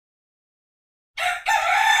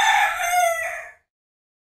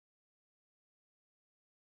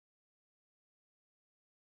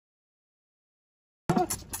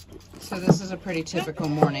So this is a pretty typical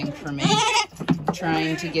morning for me,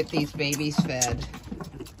 trying to get these babies fed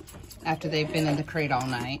after they've been in the crate all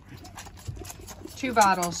night. 2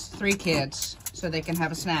 bottles, 3 kids, so they can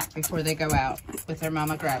have a snack before they go out with their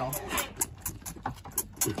mama Gretel.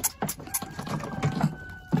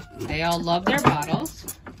 They all love their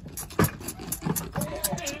bottles.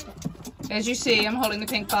 As you see, I'm holding the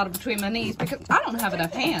pink bottle between my knees because I don't have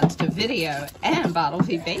enough hands to video and bottle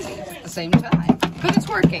feed babies at the same time, but it's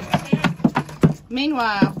working.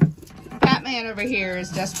 Meanwhile, Batman over here is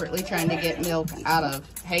desperately trying to get milk out of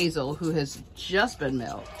Hazel, who has just been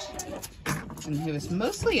milked, and who is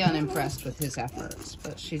mostly unimpressed with his efforts,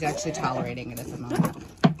 but she's actually tolerating it at the moment.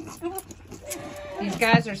 These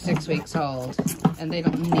guys are 6 weeks old, and they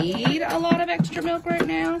don't need a lot of extra milk right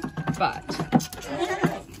now, but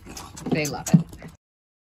they love it.